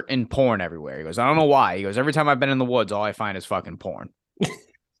is dirt and porn everywhere. He goes, I don't know why. He goes, every time I've been in the woods, all I find is fucking porn.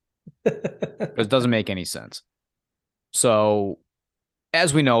 It doesn't make any sense. So,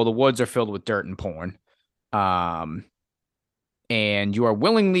 as we know, the woods are filled with dirt and porn. And you are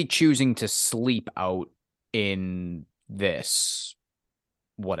willingly choosing to sleep out in this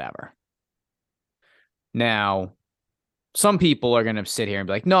whatever. Now, some people are going to sit here and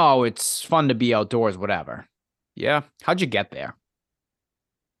be like, no, it's fun to be outdoors, whatever. Yeah. How'd you get there?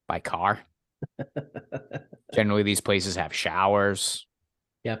 By car. Generally, these places have showers,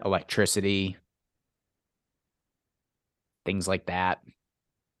 Yep. electricity, things like that.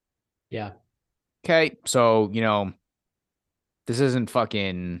 Yeah. Okay. So, this isn't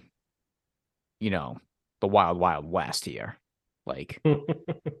fucking, the wild, wild west here. Like,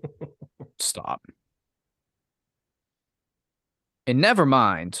 stop. And never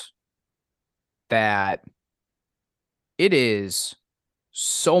mind that it is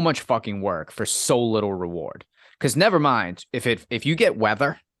so much fucking work for so little reward. Because never mind if you get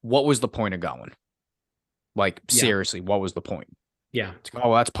weather, what was the point of going? Like, seriously, what was the point? Yeah.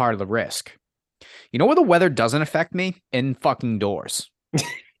 Oh, that's part of the risk. You know where the weather doesn't affect me? In fucking doors.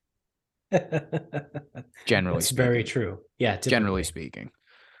 Generally That's speaking. very true. Yeah. Typically. Generally speaking.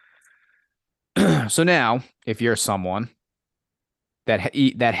 So now, if you're someone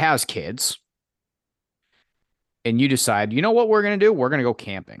that has kids and you decide, you know what we're going to do? We're going to go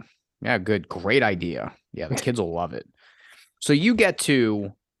camping. Yeah, great idea. Yeah, the kids will love it. So you get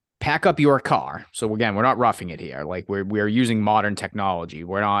to pack up your car. So again, we're not roughing it here. Like we're using modern technology.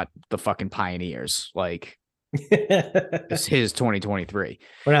 We're not the fucking pioneers. Like this is 2023.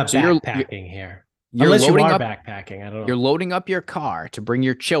 We're not So you're backpacking here. you're Unless you loading are up backpacking. I don't you're know. loading up your car to bring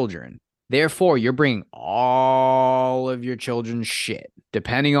your children. Therefore, you're bringing all of your children's shit,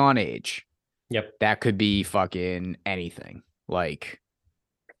 depending on age. Yep. That could be fucking anything. Like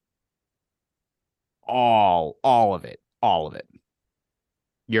all of it. All of it.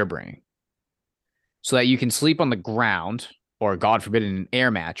 You're bringing. So that you can sleep on the ground or God forbid an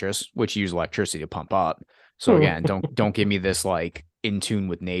air mattress, which you use electricity to pump up. So again, don't give me this like in tune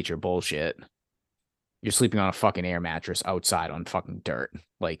with nature bullshit. You're sleeping on a fucking air mattress outside on fucking dirt.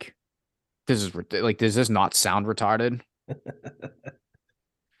 Like this is like, does this not sound retarded?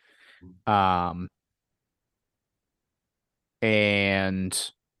 Um,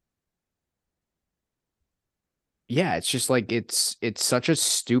 and yeah, it's just like it's such a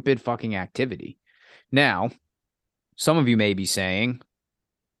stupid fucking activity. Now, some of you may be saying,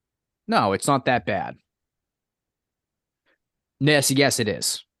 no, it's not that bad. Yes, it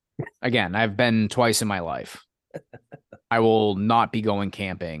is. Again, I've been twice in my life. I will not be going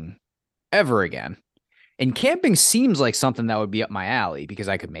camping ever again. And camping seems like something that would be up my alley because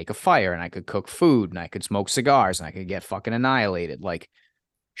I could make a fire and I could cook food and I could smoke cigars and I could get fucking annihilated. Like,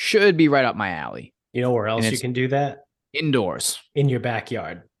 should be right up my alley. You know where And else you it's can do that? indoors. In your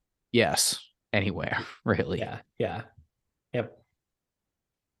backyard. Yes. Anywhere, really. Yeah. Yeah. Yep.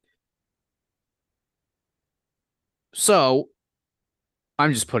 So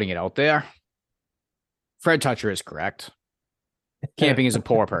I'm just putting it out there. Fred Toucher is correct. Camping is a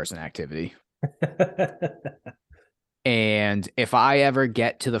poor person activity. And if I ever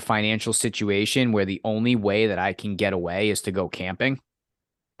get to the financial situation where the only way that I can get away is to go camping,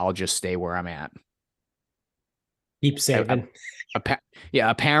 I'll just stay where I'm at. Keep saving. Yeah,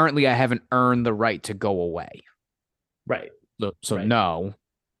 apparently I haven't earned the right to go away. Right. So right. No,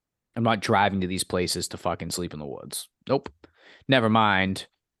 I'm not driving to these places to fucking sleep in the woods. Nope. Never mind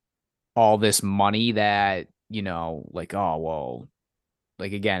all this money that, like, oh, well,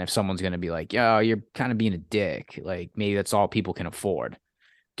 like, again, if someone's going to be like, yo, you're kind of being a dick, like, maybe that's all people can afford.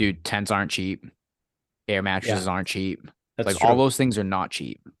 Dude, tents aren't cheap. Air mattresses aren't cheap. That's like, true. all those things are not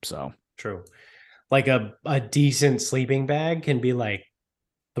cheap. So, true. Like a decent sleeping bag can be like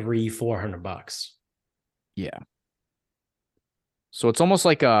 $300-400. yeah. So it's almost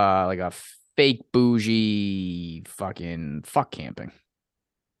like a fake bougie fucking fuck camping.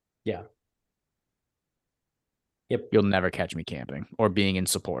 Yeah. Yep. You'll never catch me camping or being in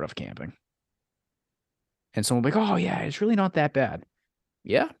support of camping. And someone will be like, oh, yeah, it's really not that bad.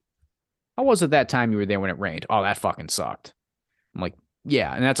 Yeah. How was it that time you were there when it rained? Oh, that fucking sucked. I'm like,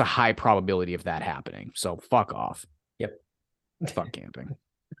 yeah. And that's a high probability of that happening. So fuck off. Yep. Fuck camping.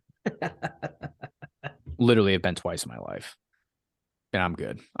 Literally, have been twice in my life. And I'm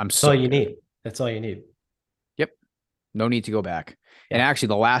good. That's all you need. That's all you need. Yep. No need to go back. Yeah. And actually,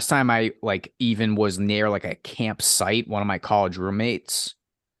 the last time I like even was near like a campsite, one of my college roommates,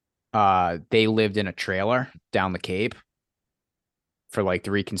 they lived in a trailer down the Cape for like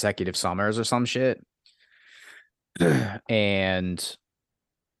 3 consecutive summers or some shit. And,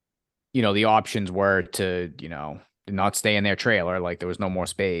 the options were to, not stay in their trailer. Like there was no more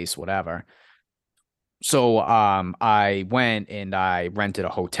space, whatever. So I went and I rented a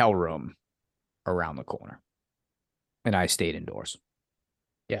hotel room around the corner and I stayed indoors.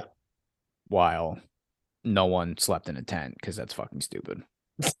 Yeah. While no one slept in a tent because that's fucking stupid.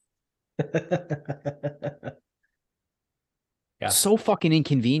 Yeah. So fucking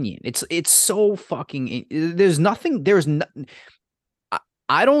inconvenient. It's so fucking,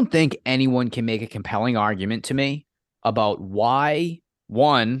 I don't think anyone can make a compelling argument to me about why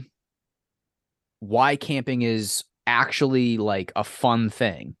camping is actually like a fun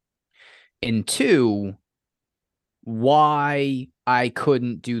thing. And 2, why I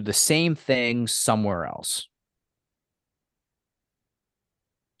couldn't do the same thing somewhere else.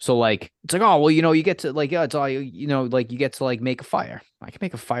 So like, it's like, oh, well, you get to like, yeah, it's all, like you get to like make a fire. I can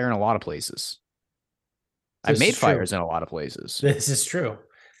make a fire in a lot of places. I've made fires in a lot of places. This is true.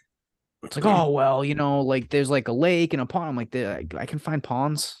 It's like, oh, well, like there's like a lake and a pond. I'm like, I can find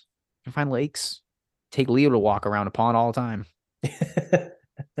ponds. I can find lakes. Take Leo to walk around a pond all the time.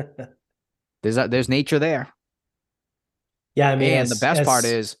 There's nature there. Yeah, I mean, and the best part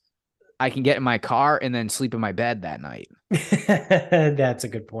is I can get in my car and then sleep in my bed that night. That's a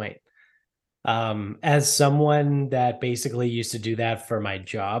good point. As someone that basically used to do that for my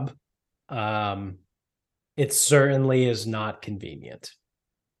job, it certainly is not convenient.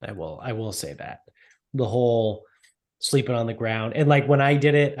 I will say that. The whole sleeping on the ground. And like when I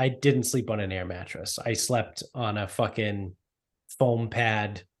did it, I didn't sleep on an air mattress. I slept on a fucking foam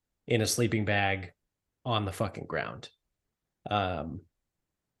pad in a sleeping bag on the fucking ground. Um,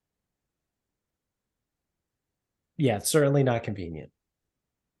 yeah, it's certainly not convenient.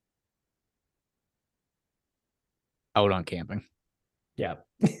 Out on camping. Yeah.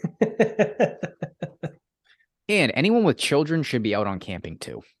 And anyone with children should be out on camping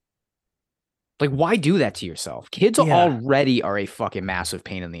too. Like, why do that to yourself? Kids Yeah. already are a fucking massive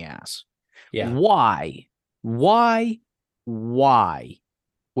pain in the ass. Yeah. Why? Why? Why?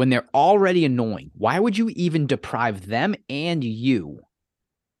 When they're already annoying, why would you even deprive them and you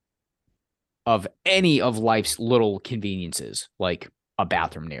of any of life's little conveniences, like a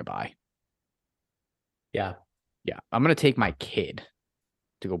bathroom nearby? Yeah. Yeah, I'm gonna take my kid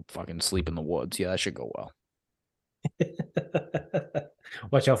to go fucking sleep in the woods. Yeah, that should go well.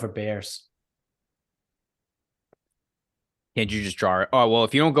 Watch out for bears. Can't you just draw it? Oh, well,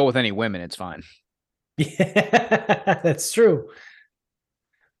 if you don't go with any women, it's fine. Yeah, that's true.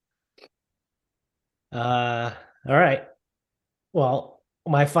 All right. Well,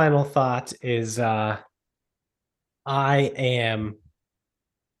 my final thought is I am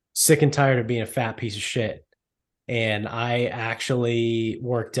sick and tired of being a fat piece of shit. And I actually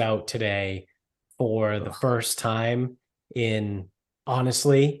worked out today for the Ugh. first time in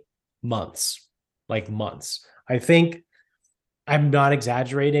honestly months, like months. I think I'm not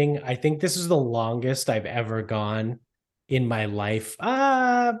exaggerating. I think this is the longest I've ever gone in my life.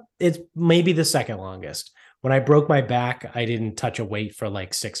 It's maybe the second longest. When I broke my back, I didn't touch a weight for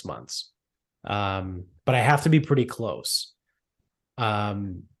like 6 months. But I have to be pretty close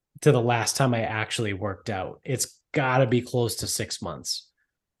um, to the last time I actually worked out. It's got to be close to 6 months.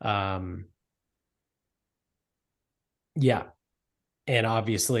 Um, yeah. And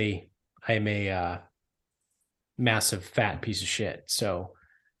obviously, I'm a massive fat piece of shit. So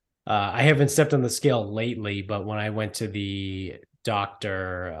I haven't stepped on the scale lately, but when I went to the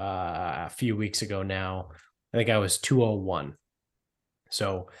doctor a few weeks ago now, I think I was 201.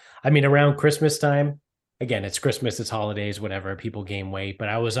 So, I mean, around Christmas time, again, it's Christmas, it's holidays, whatever, people gain weight, but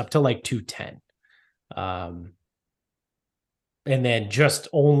I was up to like 210. Um, and then just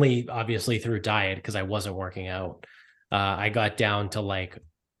only obviously through diet because I wasn't working out. I got down to like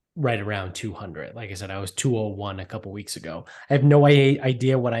right around 200. Like I said, I was 201 a couple weeks ago. I have no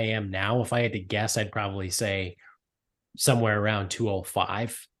idea what I am now. If I had to guess, I'd probably say somewhere around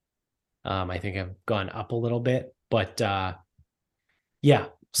 205. I think I've gone up a little bit, but yeah,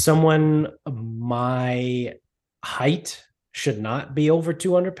 someone my height should not be over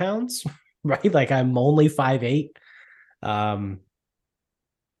 200 pounds, right? Like I'm only 5'8". Um,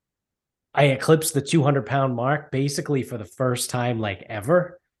 I eclipsed the 200-pound mark basically for the first time like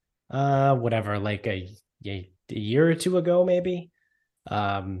ever. Whatever, like a year or two ago, maybe.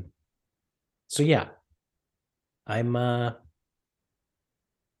 Um, so yeah, I'm done.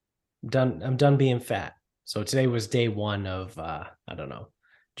 I'm done being fat. So today was day one of I don't know,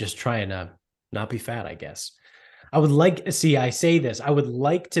 just trying to not be fat, I guess. I would like see, I say this, I would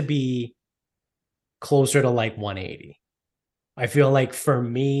like to be closer to like 180. I feel like for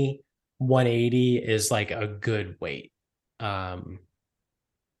me, 180 is like a good weight. Um,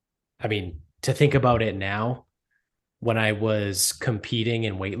 I mean, to think about it now, when I was competing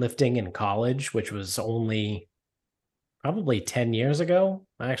in weightlifting in college, which was only probably 10 years ago.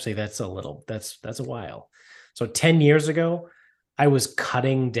 Actually, that's a while. So 10 years ago, I was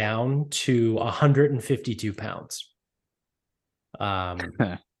cutting down to 152 pounds. Um,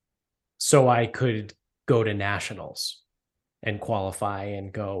 so I could go to nationals and qualify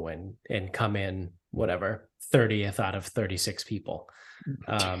and go and come in whatever 30th out of 36 people.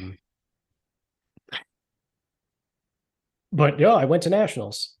 But yeah, I went to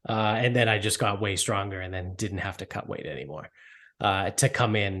nationals, and then I just got way stronger, and then didn't have to cut weight anymore. To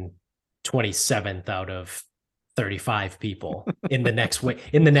come in 27th out of 35 people in the next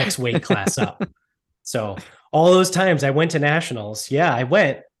weight class up. So all those times I went to nationals, yeah,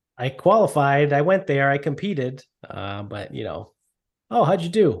 I qualified, I went there, I competed, but oh, how'd you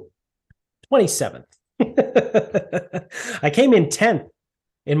do? 27th. I came in 10th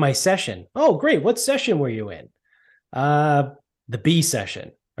in my session. Oh, great! What session were you in? Uh, the B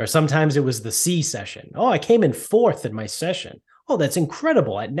session, or sometimes it was the C session. Oh, I came in fourth in my session. Oh, that's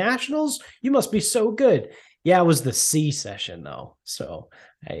incredible. At nationals, you must be so good. Yeah, it was the C session though. So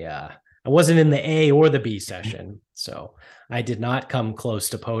I wasn't in the A or the B session. So I did not come close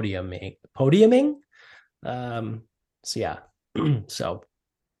to podiuming. Um, so yeah. So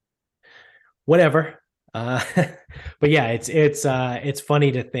whatever. Uh, but yeah, it's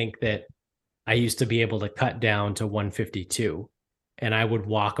funny to think that I used to be able to cut down to 152, and I would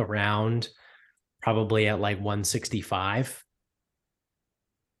walk around probably at like 165.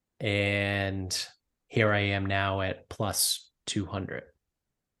 And here I am now at plus 200.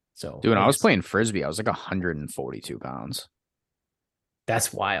 So, Dude, when I I was guess playing frisbee, I was like 142 pounds.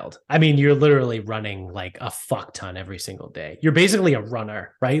 that's wild. I mean, you're literally running like a fuck ton every single day. You're basically a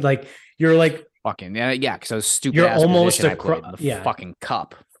runner, right? Like you're like Fucking yeah, because I was stupid you're ass almost position a I played in the yeah, fucking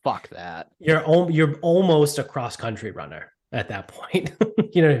cup. Fuck that. you're almost a cross country runner at that point.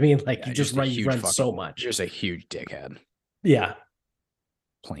 You know what I mean? Like Yeah, you just just a run, you huge run so fucking, much. just a huge dickhead Yeah,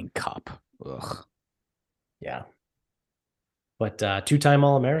 playing cup. Ugh. yeah. But two-time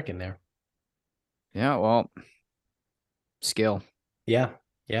All-American there. Yeah, well, skill. Yeah,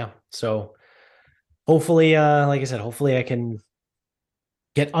 yeah. So hopefully, like I said, hopefully I can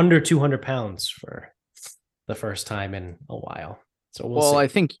get under 200 pounds for the first time in a while. So we'll Well, see. I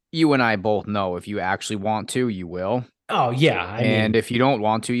think you and I both know if you actually want to, you will. Oh yeah, I And mean, if you don't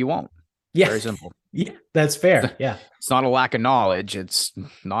want to, you won't. yeah, Very simple. yeah, that's fair. Yeah, It's not a lack of knowledge. It's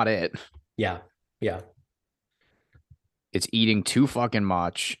not it. yeah, yeah, It's eating too fucking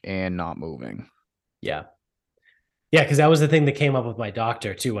much and not moving. yeah, yeah. Because that was the thing that came up with my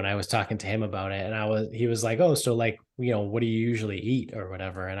doctor too when I was talking to him about it, and he was like, "Oh, so like, what do you usually eat or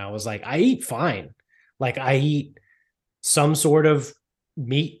whatever?" And I was like, "I eat fine. Like, I eat some sort of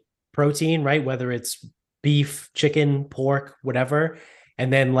meat protein, right? Whether it's beef, chicken, pork, whatever,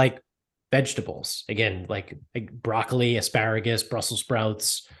 and then like vegetables again, like broccoli, asparagus, Brussels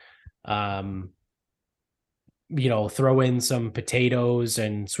sprouts, um throw in some potatoes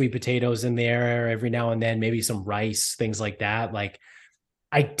and sweet potatoes in there every now and then, maybe some rice, things like that. Like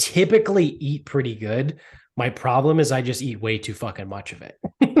I typically eat pretty good. My problem is I just eat way too fucking much of it.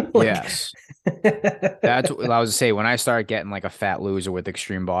 Like Yes. That's what I was to say. When I started getting like a fat loser with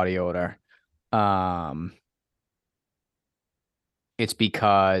extreme body odor, um, it's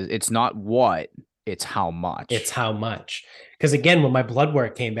because it's not what, it's how it's much. how much. Because again, when my blood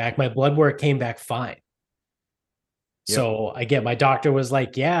work came back fine. Yep. So again, my doctor was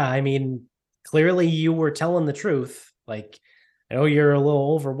like, yeah, I mean, clearly you were telling the truth. Like, I know you're a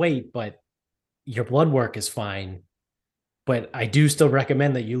little overweight, but your blood work is fine. But I do still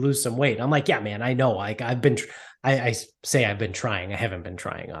recommend that you lose some weight. I'm like, yeah, man, I know. Like I say I've been trying. I haven't been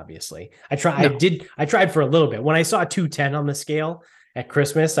trying, obviously. No. I tried for a little bit. When I saw 210 on the scale at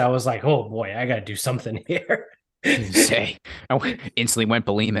Christmas, I was like, oh boy, I gotta do something here. Say, instantly went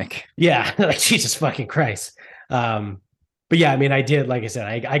bulimic. Yeah, like Jesus fucking Christ. But yeah, I mean, I did, like I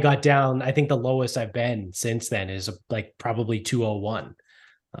said, I got down. I think the lowest I've been since then is like probably 201.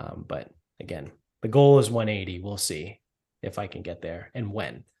 But again, the goal is 180. We'll see if I can get there and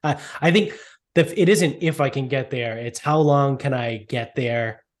when. I think that it isn't if I can get there, it's how long can I get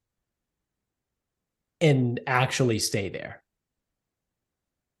there and actually stay there.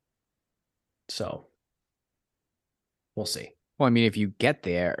 So we'll see. Well, I mean, if you get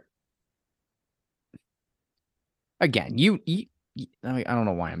there, again, I mean, I don't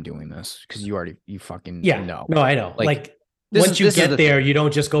know why I'm doing this because you fucking Yeah, know. no, I know. Like once you get there, you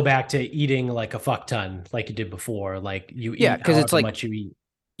don't just go back to eating like a fuck ton like you did before. Like you Yeah, eat because it's however like much you eat.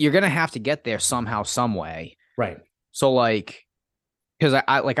 you're gonna have to get there somehow, some way. Right. So like, because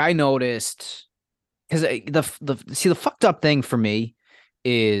I noticed because the fucked up thing for me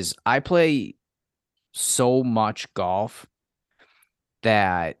is I play so much golf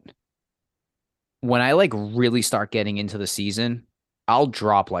that when I like really start getting into the season, I'll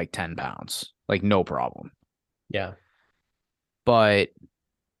drop like 10 pounds, like no problem. Yeah. But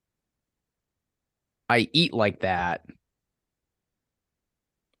I eat like that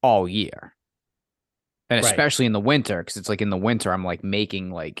all year. And Right. especially in the winter, because it's like in the winter, I'm like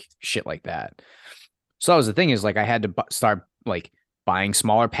making like shit like that. So that was the thing is like I had to start like buying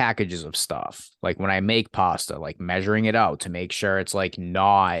smaller packages of stuff. Like when I make pasta, like measuring it out to make sure it's like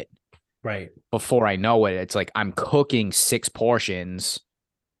not Right. before I know it, it's like I'm cooking 6 portions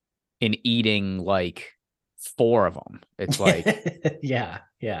and eating like 4 of them. It's like, Yeah.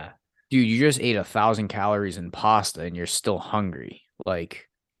 Yeah. dude, you just ate 1,000 calories in pasta and you're still hungry. Like,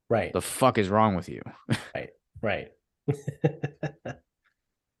 Right. the fuck is wrong with you? Right. Right.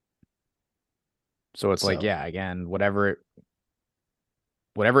 So it's like, So yeah, again, whatever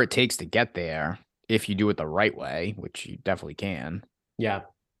it takes to get there, if you do it the right way, which you definitely can. yeah.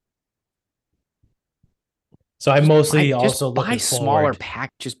 So I'm Just mostly just also buy looking smaller forward.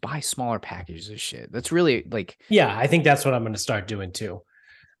 pack, just buy smaller packages of shit. That's really like, Yeah, I think that's what I'm going to start doing too.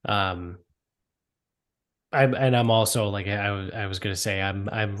 Um, I'm also like I was going to say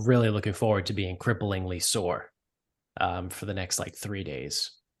I'm really looking forward to being cripplingly sore for the next like 3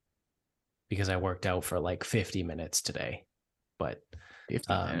 days. because I worked out for like 50 minutes today. But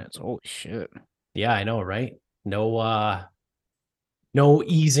 50 minutes. Holy shit. Yeah, I know, right? No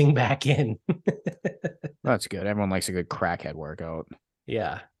easing back in. That's good. Everyone likes a good crackhead workout.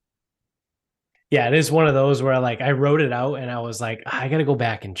 Yeah. Yeah, it is one of those where like I wrote it out and I was like, I gotta go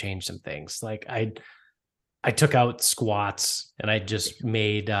back and change some things. Like I took out squats and I just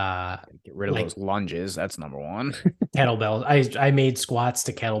made Get rid of like those lunges. That's number one. kettlebell. I made squats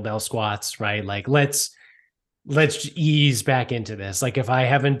to kettlebell squats, right? Like let's ease back into this. Like if I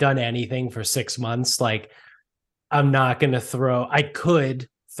haven't done anything for 6 months, like I'm not gonna throw. I could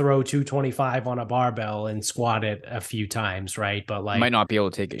throw 225 on a barbell and squat it a few times, right? But You like, might not be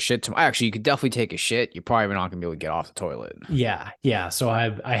able to take a shit. Actually, you could definitely take a shit. You're probably not gonna be able to get off the toilet. yeah. So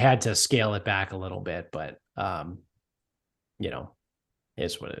I had to scale it back a little bit, but you know,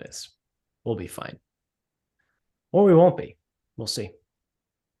 it's what it is. We'll be fine, or we won't be. We'll see.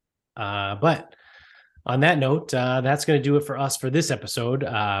 But on that note, that's going to do it for us for this episode.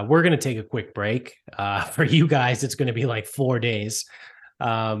 We're going to take a quick break. For you guys, it's going to be like 4 days.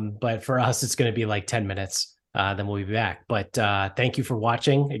 But for us, it's going to be like 10 minutes. Then we'll be back. But thank you for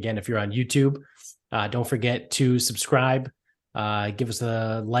watching. Again, if you're on YouTube, don't forget to subscribe. Give us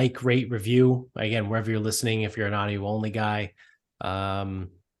a like, rate, review. Again, wherever you're listening, if you're an audio only guy, tell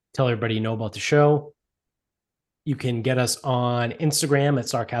everybody you know about the show. You can get us on Instagram at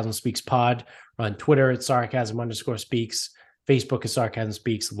Sarcasm Speaks Pod, or on Twitter at Sarcasm_Speaks. Facebook is Sarcasm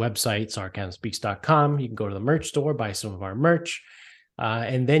Speaks. The website, sarcasmspeaks.com. You can go to the merch store, buy some of our merch.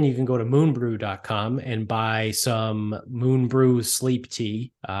 And then you can go to moonbrew.com and buy some Moonbrew sleep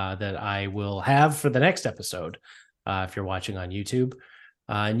tea that I will have for the next episode if you're watching on YouTube.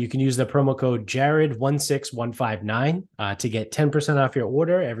 And you can use the promo code Jared16159 to get 10% off your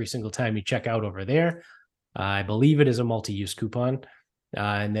order every single time you check out over there. I believe it is a multi-use coupon.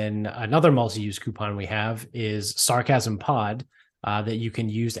 And then another multi-use coupon we have is Sarcasm Pod that you can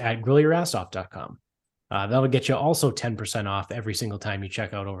use at grillyourassoff.com. That'll get you also 10% off every single time you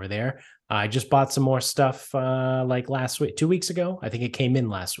check out over there. I just bought some more stuff like last week, 2 weeks ago. I think it came in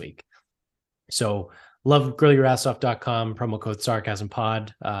last week. So love grillyourassoff.com, promo code Sarcasm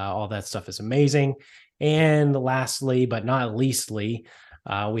Pod. All that stuff is amazing. And lastly, but not leastly,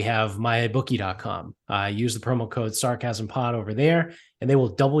 we have mybookie.com. Use the promo code Sarcasm Pod over there, and they will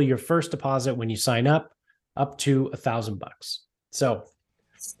double your first deposit when you sign up to $1,000. So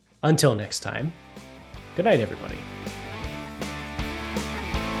until next time, good night, everybody.